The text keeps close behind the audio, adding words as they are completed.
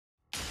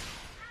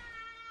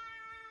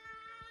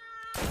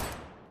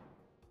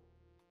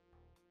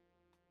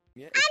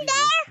Yeah, I'm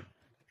there.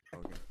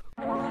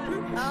 Okay.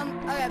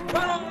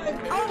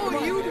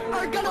 Oh, you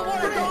are gonna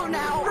want to go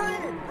now.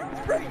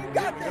 Spray, you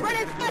got this. Run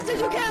as fast as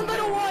you can,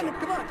 little one.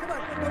 Come on.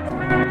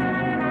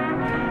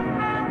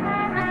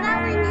 I'm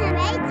following him,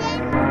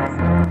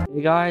 Aiden.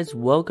 Hey guys,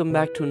 welcome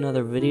back to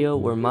another video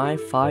where my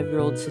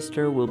 5-year-old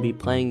sister will be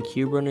playing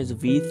Cube Runners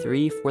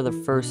V3 for the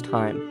first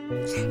time.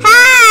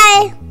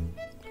 Hi.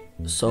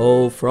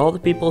 So, for all the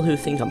people who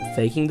think I'm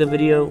faking the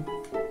video,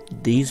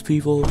 these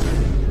people,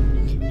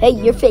 Hey,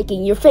 you're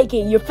faking.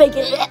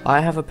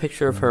 I have a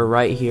picture of her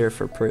right here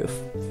for proof.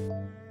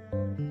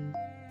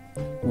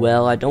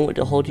 Well, I don't want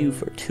to hold you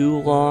for too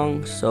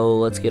long, so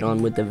let's get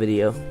on with the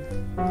video.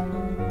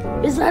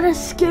 Is that a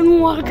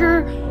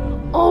skinwalker?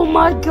 Oh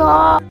my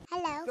god.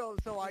 Hello.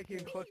 So I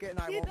can click it and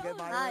I won't get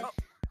my. Hi.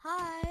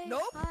 Hi.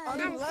 Nope. Hi.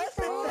 Unless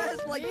it says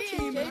like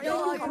team.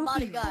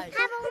 Body guys.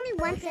 I have only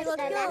one sister.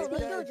 That's me.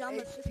 go, John.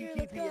 Let's go.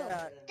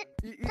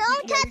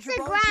 Don't touch the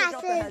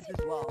grasses.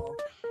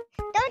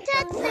 Don't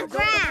touch the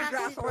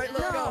grass. All right,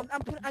 let's go.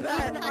 I'm Got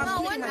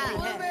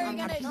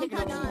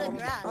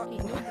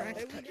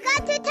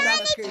to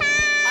Tiny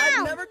I've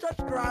Town. never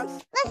touched grass.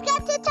 Let's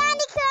get to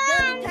Tiny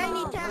Town.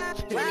 Tiny Town.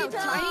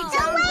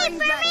 Don't wait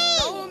brings for back me.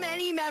 so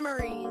many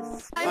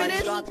memories. You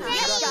got this.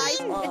 Yes, guys.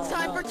 It's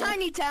time for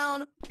Tiny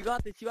Town. You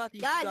got this. Guys,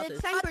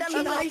 it's time for Them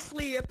Tiny Town.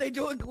 nicely if they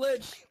do a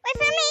glitch. Wait for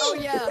me. Oh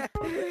yeah.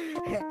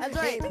 That's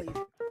right.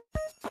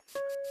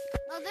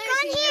 Oh, there Come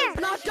she here. is.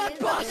 Not There that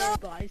she bus. is. How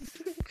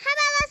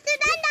about let's do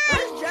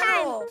nighttime?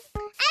 General.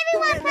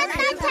 Everyone press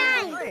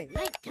nighttime.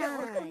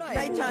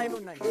 Nighttime.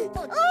 Ooh,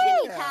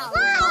 wow.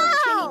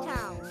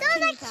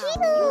 Those are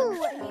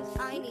cute.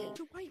 Tiny.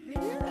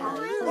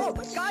 Oh,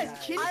 guys,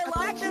 I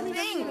like this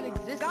thing.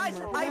 Guys,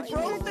 I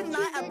broke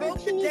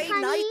the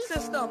day-night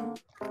system.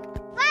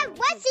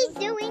 What's he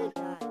doing?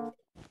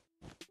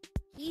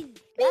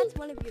 That's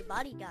one of your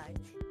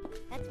bodyguards.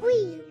 That's one of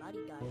your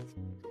bodyguards.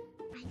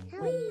 I know. Wait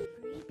for 8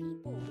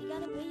 people. We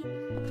gotta wait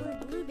for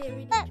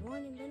Blueberry to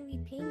join and then we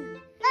ping.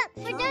 Look,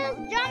 for there's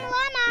Drama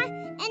Llama,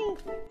 and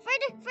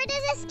for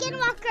there's a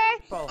Skinwalker,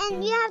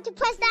 and you have to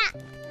press that.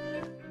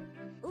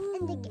 Ooh,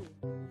 the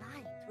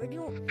nice. We're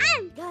doing.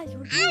 I'm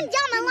We're doing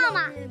Drama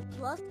Llama.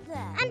 Plus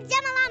that. I'm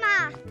Drama Llama.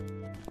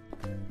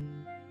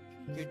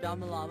 You're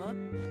Drama Llama?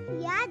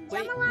 Yeah, Wait,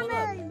 Drama hold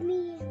Llama up. is me.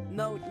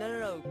 No.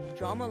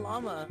 Drama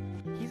Llama.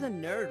 He's a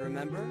nerd,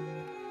 remember?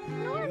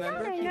 No, I'm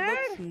not a He nerd.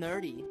 looks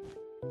nerdy.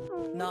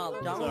 No,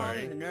 Drama Llama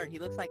is a nerd. He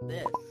looks like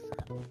this.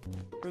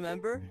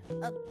 Remember?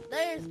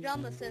 There's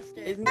Drama Sister.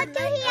 Isn't Look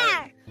through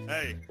here.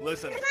 Hey,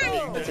 listen.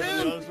 Come To be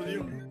honest with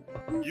you,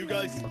 you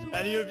guys, if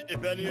any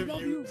of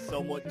you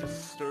somewhat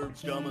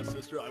disturbs Drama's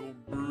sister, I will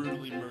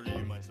brutally murder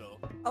you myself.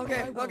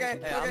 Okay.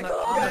 Hey, I'm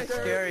a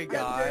scary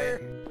guy.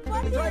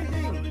 What's right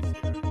here? Really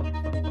scared.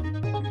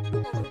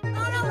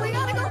 Oh no, we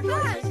gotta go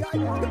fast.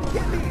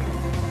 Get me!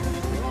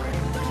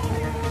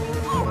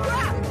 Oh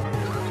crap!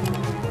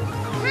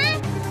 Huh?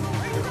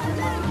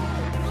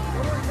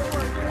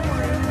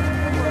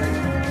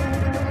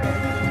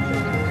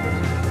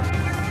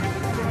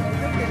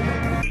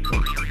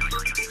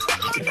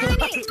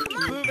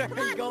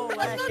 Blueberry, go away!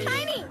 Let's go,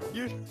 Tiny.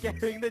 You're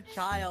scaring the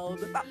child.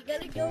 You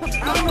gotta go.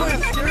 How am I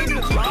scaring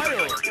the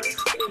child?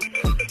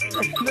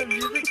 The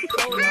music's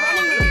so loud.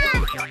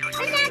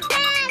 I'm not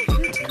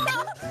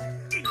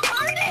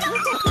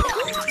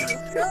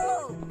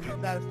No!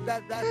 That's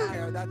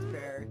fair. That's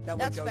fair. That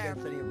That's would go fair.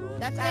 against any rules.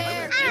 That's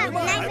fair.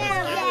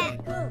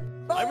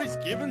 I was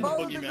given the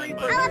Follow the boogeyman green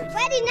by I bird. want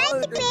Freddy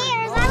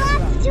Nightmares. I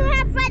want to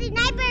have Freddy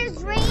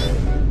Nightmares ring.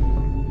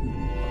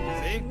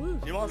 See?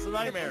 She wants the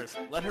nightmares.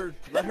 Let her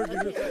do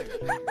her thing.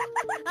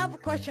 I have a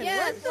question.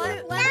 Yes.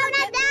 What? Let No, her not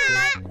get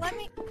that. Let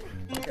me.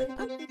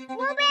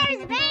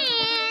 Blueberry's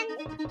banned.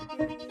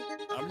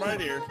 I'm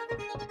right here.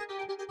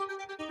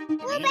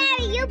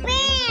 Blueberry, you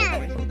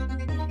banned.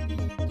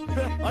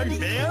 I'm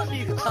banned?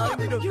 She's telling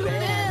you to You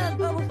ban. banned.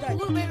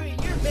 Blueberry,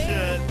 you're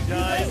banned. Shit,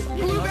 guys.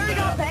 Blueberry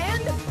got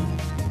banned?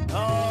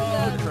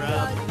 Oh,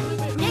 crap.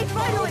 Yay,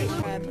 finally!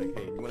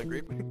 Okay, you want a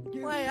grape?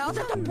 Wait, I was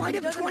at the point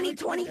of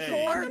 2024.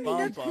 Hey,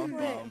 bum.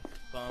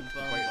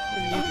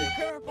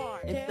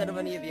 Instead of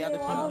any of the other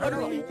songs.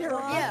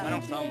 Yeah. I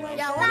don't sound loud.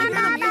 Yeah, I want to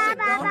hear the music,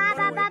 bro.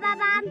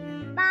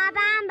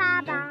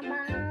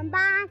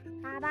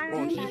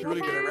 Oh, she's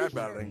really good at rap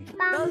battling.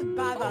 I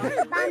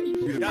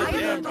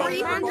have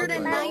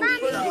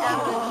 390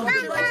 hours.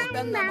 Should I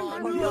spend them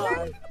on?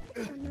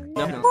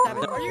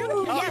 Are you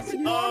gonna yes,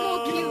 normal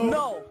cube?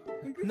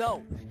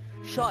 No.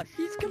 Shush.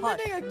 He's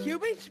committing a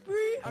cubing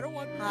spree? I don't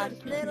want Hush,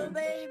 little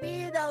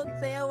baby, don't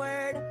say a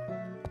word.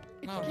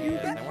 Oh,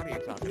 yeah, what are you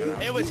talking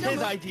about? It was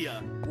his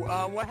idea.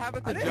 What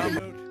happened to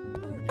jump?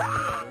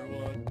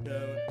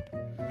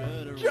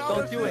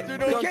 Don't do it. Don't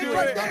do it.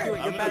 You're better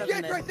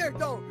than this. right there.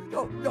 Don't.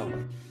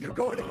 You're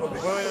going to go.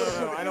 Wait,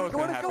 no. I know what's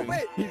gonna happen.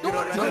 He's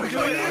Don't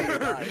go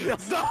near.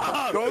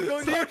 Stop.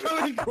 Don't Stop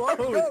coming close.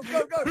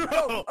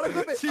 Go.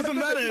 She's a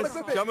menace.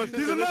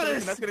 She's a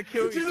menace. That's gonna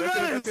kill you. She's a That's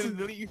menace. gonna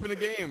delete you from the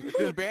game. It's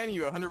gonna ban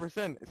you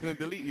 100%. It's gonna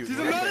delete you. She's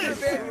a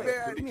menace.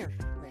 Come here.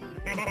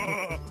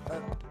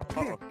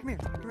 Come here.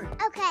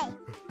 Okay.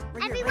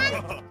 Everyone.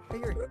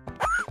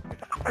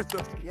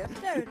 Yes,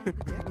 sir.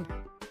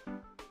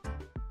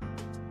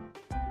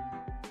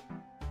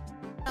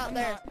 Out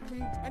there.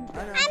 I'm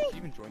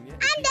joined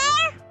yet? I'm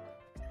there.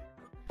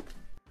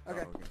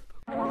 Okay.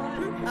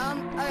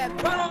 Okay.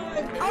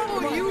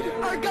 Oh, you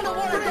are gonna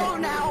want to go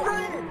now.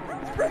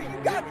 Spray, you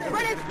got this.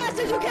 Run as fast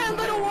as you can,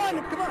 little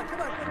one. Come on.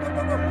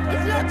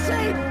 It's not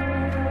safe.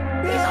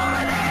 He's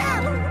over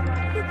there.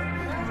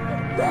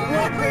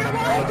 Run for your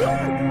life. You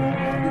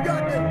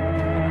got this.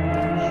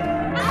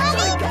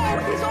 Actually, go.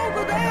 He's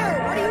over there.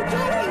 What are you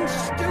doing,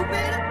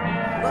 stupid?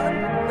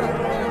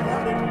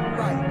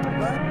 Right.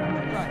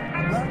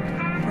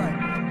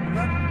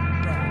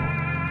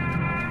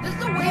 This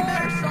is a way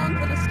better song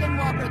for the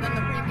Skinwalker than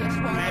the previous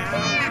one.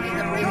 I mean,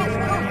 the previous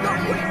one was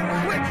really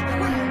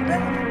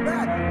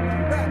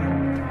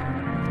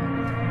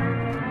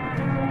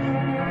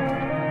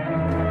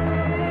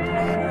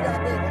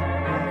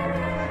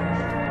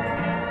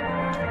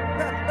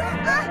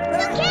Back.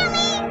 Don't kill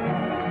me.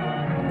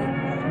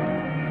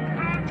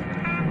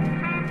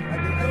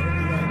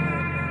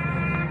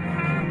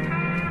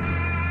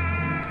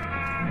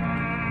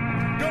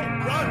 Go,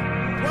 run!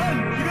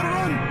 You gotta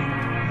run!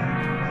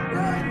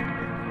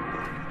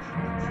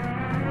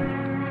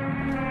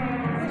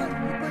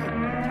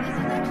 This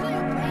is actually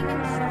a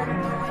banging song,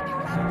 though, I do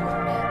have to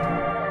admit.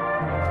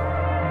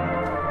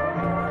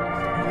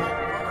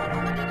 I'm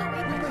gonna do the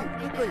lethal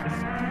company dance.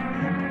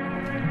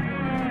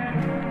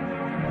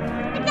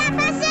 I got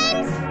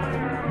questions.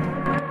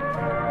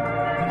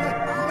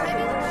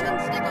 Maybe we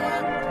shouldn't stick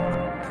around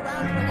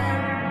for long.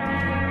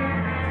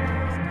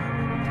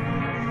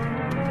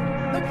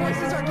 The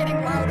voices are getting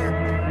louder.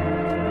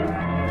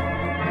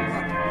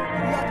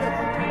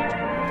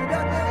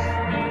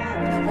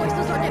 The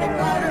voices are getting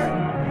louder.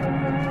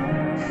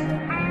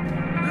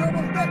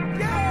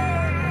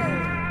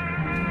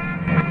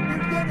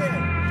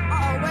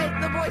 Uh-oh, wait,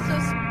 the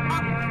voices.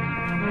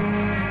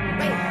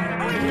 Wait,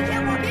 he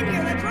can't walk in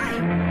here, that's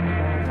right.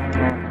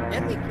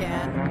 Yes, he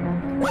can.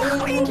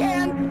 Well, he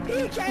can!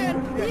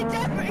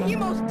 He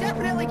most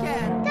definitely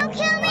can! Don't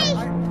kill me.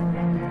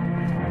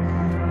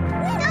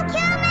 Don't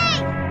kill me.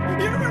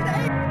 You're an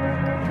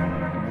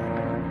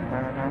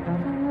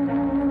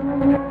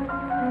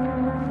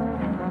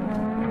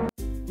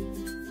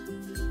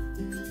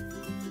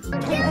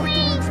Don't kill me.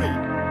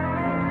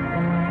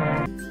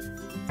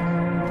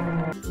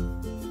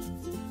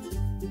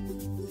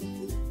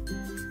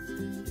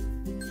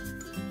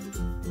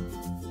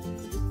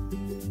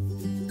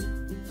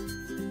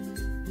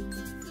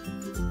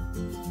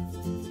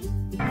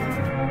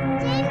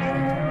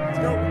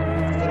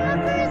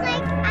 Skinwalker is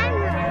like, I'm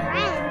your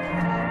friend.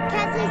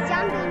 Because he's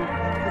jumping.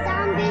 Because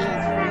I'll be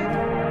his friend.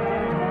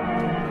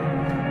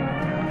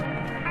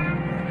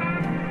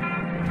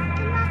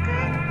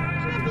 Skinwalker,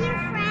 can I be your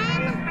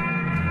friend?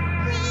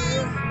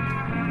 Please?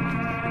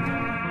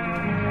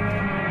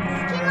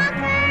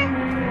 Skinwalker?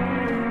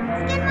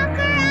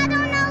 Skinwalker, I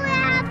don't know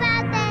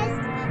about this.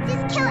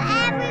 Just kill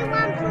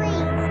everyone,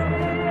 please.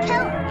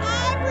 Kill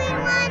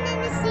everyone in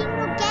a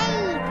single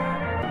game.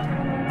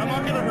 I'm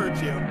not gonna hurt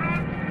you.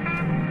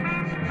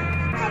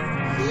 Because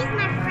he's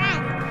my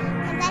friend.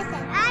 Because I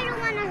said, I don't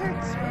want to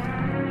hurt you.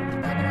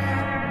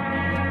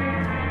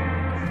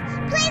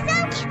 Please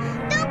don't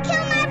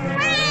kill my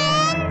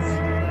friends.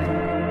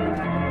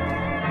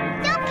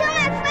 Don't kill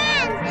my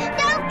friends.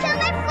 Don't kill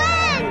my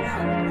friends.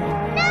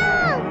 No.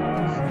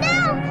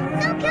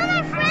 Don't kill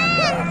my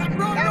friends.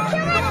 Don't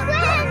kill my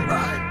friends.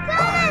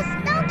 Promise,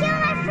 don't kill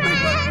my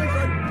friends.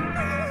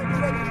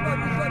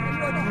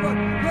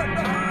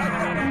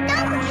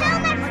 Don't kill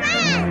my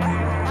friends.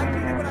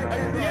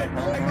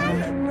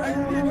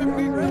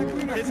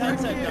 His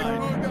headset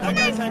died. That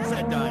guy's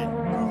headset died.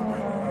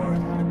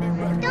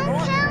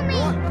 Don't kill me.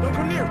 Don't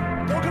come near!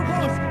 Don't come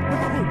close! No!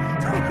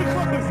 Don't come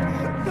close!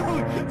 No!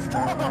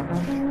 Stop!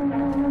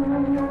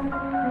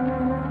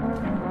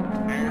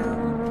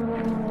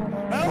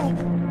 Help!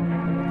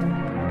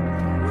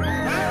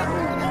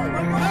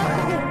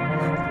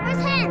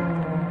 Where's him?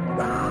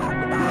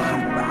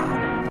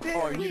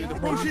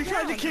 Oh, she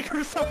tried to kick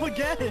herself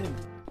again!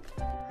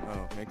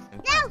 Oh, makes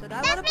sense. No,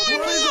 that's me in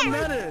What is a here.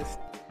 menace?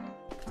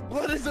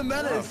 What is a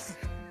menace?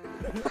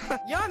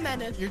 You're a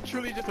menace. You're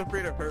truly just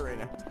afraid of her right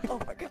now. Oh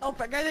my god,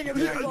 I think I'm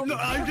No,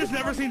 I've just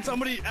never seen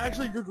somebody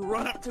actually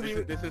run up to me.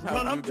 This is how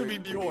run up to me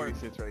Blueberry before.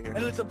 sits right here.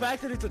 And it's the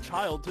fact that it's a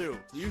child too.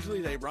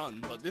 Usually they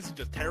run, but this is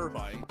just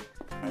terrifying.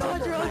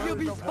 Sandra, you'll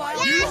be fine.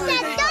 Yeah, I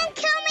said don't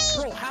kill me.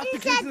 Bro, half You the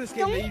kids said in this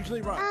game, they don't-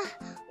 usually run.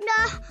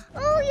 No.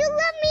 Oh, you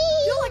love me.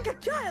 You're like a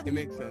child. It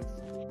makes sense.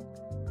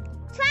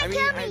 Try I and mean,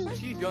 kill me.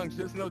 she's young,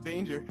 there's no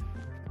danger.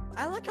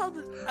 I like how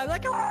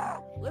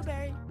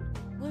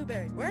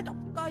Blueberry, where the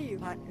fuck are you?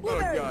 Oh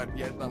Blueberry. god,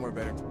 yeah, it's not more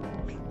better.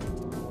 Blueberry.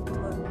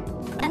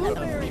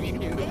 He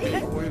became the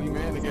big oily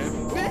man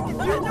again. No!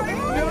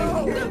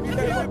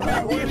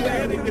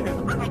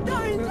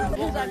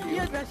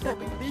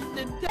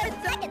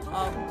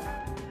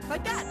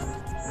 Like that.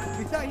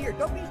 He's not here.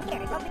 Don't be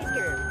scared. Don't be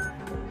scared.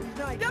 He's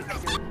not here. Don't be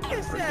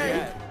scared.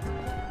 Yeah.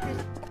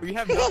 You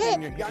have nothing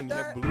in your hand. You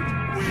have blue. Oh,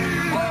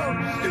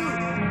 shoot!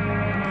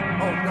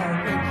 Oh, no.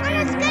 I'm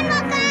a skin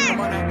walker! Come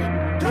on, Abby.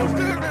 Two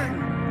steering!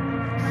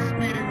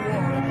 Speeding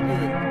wall. Let's do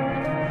it.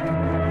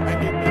 I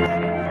hate this.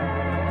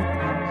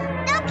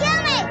 Don't kill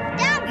me!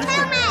 Don't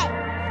kill me!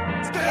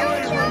 Stay away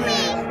Don't kill from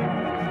me!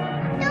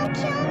 Don't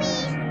kill me!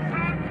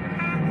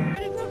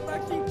 It does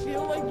actually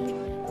feel like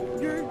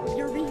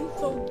you're being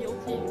so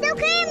guilty. Don't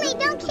kill me!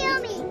 Don't kill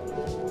me!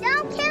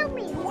 Don't kill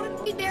me! I want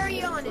to be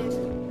very honest.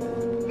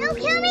 Don't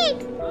kill me!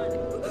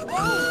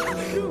 Oh,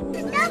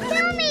 Don't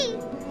kill me!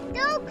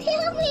 Don't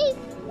kill me!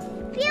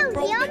 Phew, you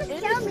almost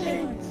killed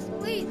me.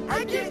 Please,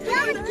 You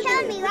almost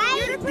killed me, right?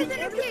 You're the person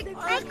who kicked.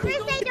 Like Chris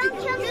said, don't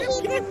kill me.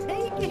 He just...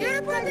 You're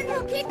the person who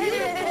kicked me.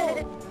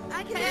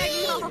 I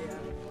can't.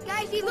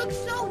 Guys, he looks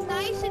so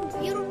nice and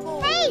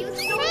beautiful. Hey, He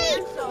looks so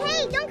handsome.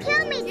 hey, don't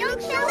kill me. He Don't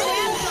looks so kill me.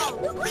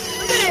 handsome. Look at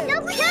him.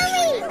 Don't kill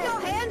me. Look how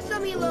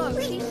handsome he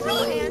looks. He's so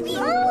handsome.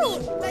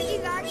 Oh. Like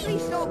he's actually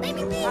so.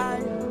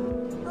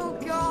 Oh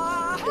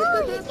God.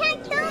 Oh, you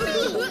can't kill me.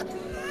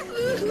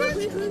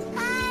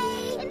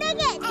 Hi.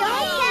 Bigot, don't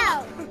kill.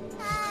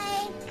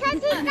 Hi. Cause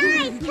he's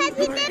nice. Cause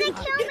he didn't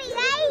kill me,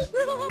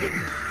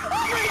 right?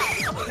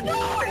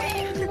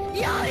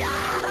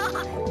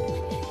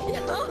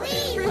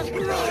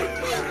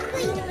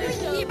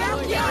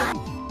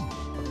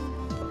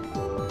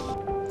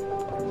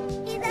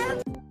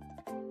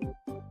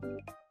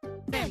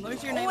 Let me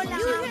see your name.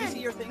 Let me see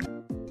your thing.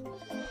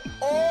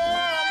 Oh,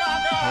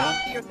 my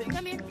God! See your thing.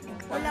 Come here.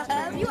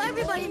 You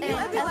everybody.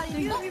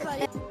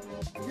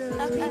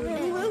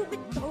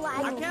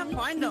 I can't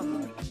find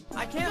them.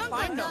 I can't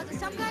find them.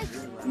 Some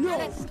guys.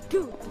 No,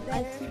 dude,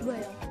 I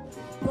swear.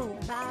 Oh,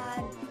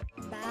 bad.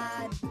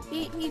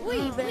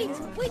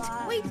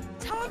 Wait.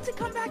 Tell him to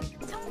come back.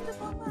 Tell him to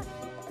come back.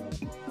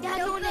 Yeah,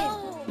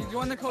 No. You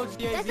join the coach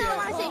DAZ. That's not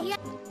what I said.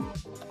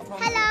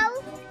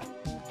 Hello?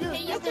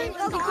 You can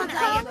go on a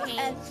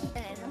rampage.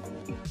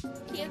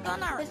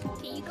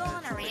 Can you go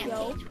on a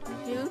rampage?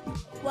 Dude,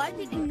 why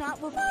did you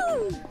not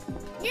refuse?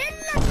 You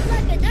look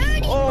like a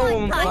dirty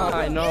Oh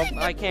my, no,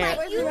 I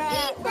can't. You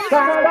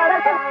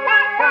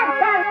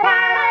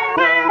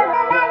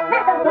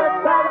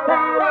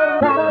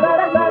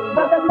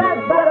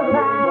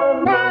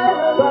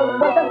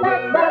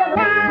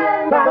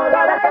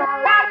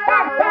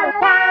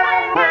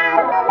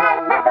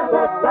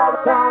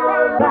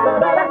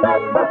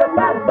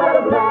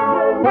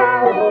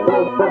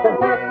Bye.